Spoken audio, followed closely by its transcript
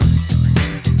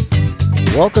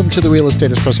Welcome to the Real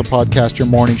Estate Espresso Podcast, your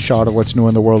morning shot of what's new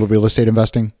in the world of real estate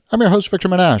investing. I'm your host, Victor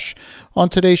Menashe. On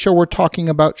today's show, we're talking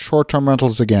about short-term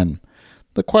rentals again.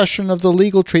 The question of the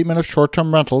legal treatment of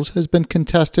short-term rentals has been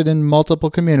contested in multiple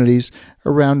communities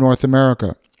around North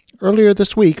America. Earlier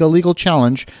this week, a legal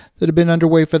challenge that had been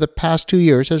underway for the past 2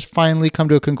 years has finally come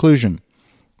to a conclusion.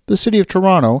 The City of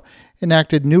Toronto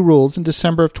enacted new rules in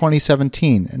December of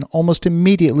 2017, and almost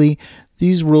immediately,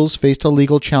 these rules faced a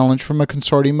legal challenge from a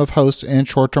consortium of hosts and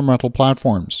short-term rental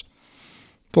platforms.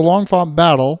 The long-fought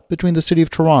battle between the City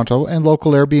of Toronto and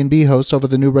local Airbnb hosts over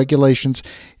the new regulations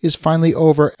is finally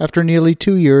over after nearly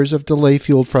 2 years of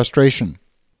delay-fueled frustration.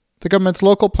 The government's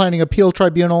Local Planning Appeal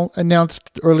Tribunal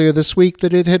announced earlier this week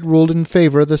that it had ruled in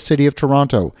favor of the City of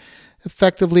Toronto,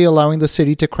 effectively allowing the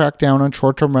city to crack down on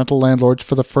short-term rental landlords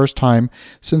for the first time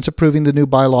since approving the new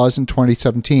bylaws in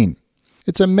 2017.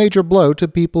 It's a major blow to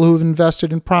people who have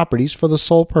invested in properties for the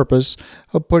sole purpose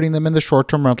of putting them in the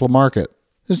short-term rental market.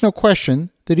 There's no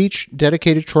question that each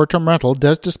dedicated short-term rental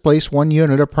does displace one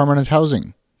unit of permanent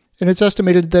housing, and it's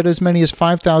estimated that as many as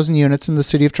 5,000 units in the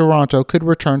City of Toronto could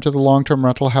return to the long-term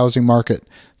rental housing market,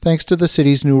 thanks to the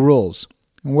city's new rules.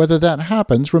 And whether that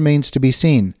happens remains to be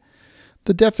seen.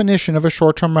 The definition of a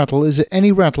short-term rental is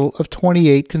any rental of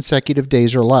 28 consecutive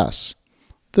days or less.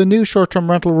 The new short-term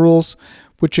rental rules,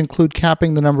 which include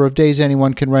capping the number of days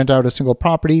anyone can rent out a single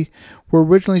property, were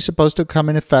originally supposed to come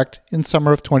in effect in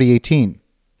summer of 2018.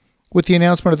 With the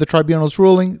announcement of the tribunal's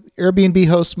ruling, Airbnb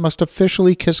hosts must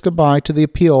officially kiss goodbye to the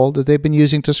appeal that they've been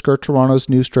using to skirt Toronto's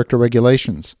new stricter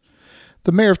regulations.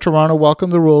 The Mayor of Toronto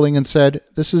welcomed the ruling and said,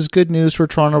 "This is good news for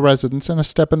Toronto residents and a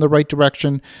step in the right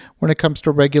direction when it comes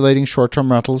to regulating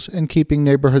short-term rentals and keeping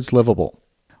neighborhoods livable."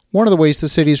 One of the ways the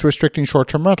city is restricting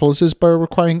short-term rentals is by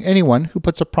requiring anyone who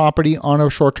puts a property on a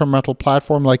short-term rental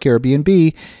platform like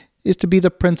Airbnb is to be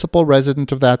the principal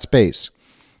resident of that space.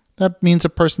 That means a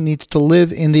person needs to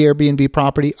live in the Airbnb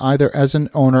property either as an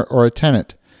owner or a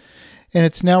tenant. And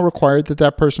it's now required that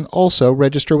that person also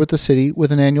register with the city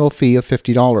with an annual fee of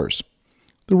 $50.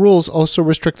 The rules also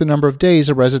restrict the number of days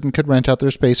a resident could rent out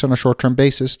their space on a short-term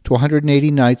basis to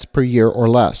 180 nights per year or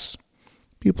less.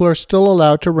 People are still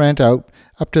allowed to rent out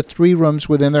up to 3 rooms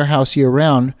within their house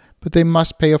year-round, but they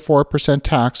must pay a 4%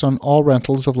 tax on all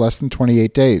rentals of less than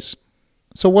 28 days.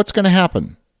 So what's going to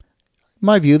happen? In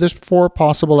my view, there's 4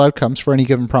 possible outcomes for any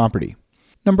given property.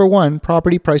 Number 1,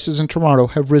 property prices in Toronto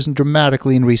have risen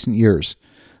dramatically in recent years.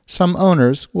 Some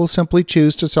owners will simply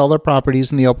choose to sell their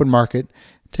properties in the open market,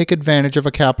 take advantage of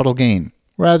a capital gain,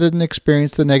 rather than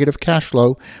experience the negative cash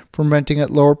flow from renting at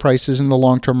lower prices in the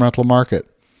long-term rental market.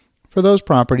 For those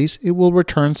properties, it will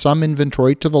return some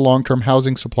inventory to the long-term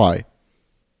housing supply.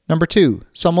 Number 2,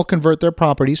 some will convert their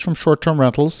properties from short-term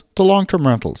rentals to long-term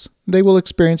rentals. They will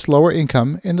experience lower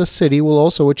income, and the city will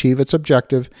also achieve its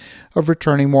objective of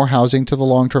returning more housing to the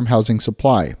long-term housing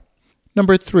supply.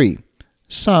 Number 3,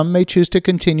 some may choose to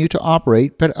continue to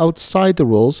operate, but outside the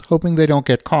rules, hoping they don't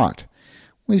get caught.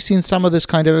 We've seen some of this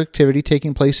kind of activity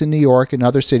taking place in New York and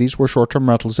other cities where short-term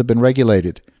rentals have been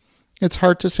regulated. It's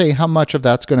hard to say how much of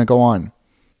that's going to go on.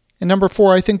 And number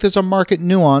 4, I think there's a market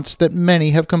nuance that many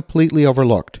have completely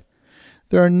overlooked.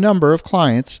 There are a number of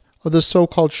clients of the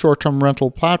so-called short-term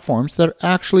rental platforms that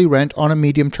actually rent on a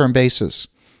medium-term basis.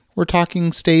 We're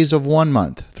talking stays of 1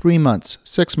 month, 3 months,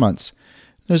 6 months.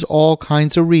 There's all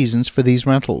kinds of reasons for these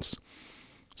rentals.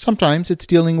 Sometimes it's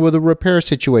dealing with a repair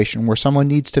situation where someone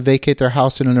needs to vacate their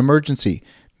house in an emergency.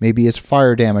 Maybe it's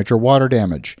fire damage or water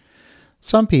damage.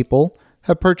 Some people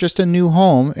have purchased a new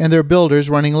home and their builder's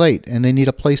running late and they need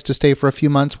a place to stay for a few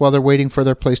months while they're waiting for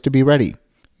their place to be ready.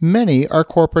 Many are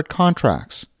corporate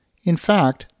contracts. In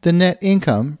fact, the net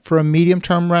income for a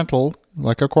medium-term rental,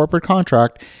 like a corporate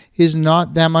contract, is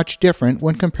not that much different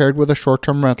when compared with a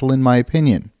short-term rental, in my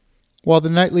opinion. While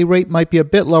the nightly rate might be a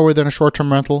bit lower than a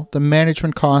short-term rental, the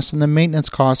management costs and the maintenance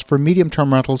costs for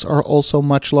medium-term rentals are also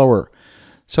much lower.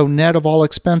 So net of all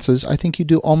expenses, I think you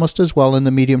do almost as well in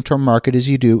the medium-term market as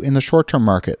you do in the short-term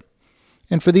market.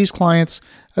 And for these clients,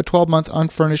 a 12-month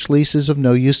unfurnished lease is of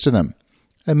no use to them.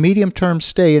 A medium-term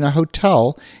stay in a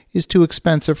hotel is too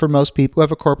expensive for most people who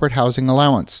have a corporate housing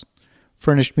allowance.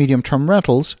 Furnished medium-term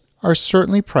rentals are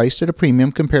certainly priced at a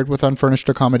premium compared with unfurnished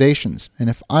accommodations. And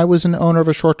if I was an owner of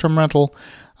a short-term rental,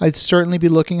 I'd certainly be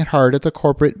looking hard at the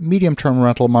corporate medium-term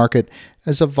rental market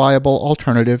as a viable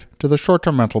alternative to the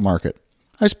short-term rental market.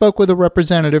 I spoke with a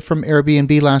representative from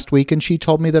Airbnb last week, and she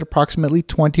told me that approximately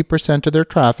 20% of their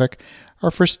traffic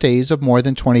are for stays of more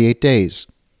than 28 days.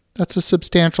 That's a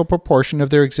substantial proportion of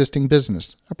their existing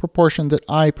business, a proportion that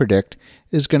I predict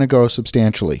is going to grow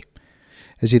substantially.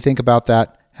 As you think about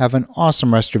that, have an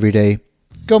awesome rest of your day.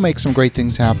 Go make some great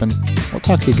things happen. We'll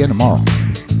talk to you again tomorrow.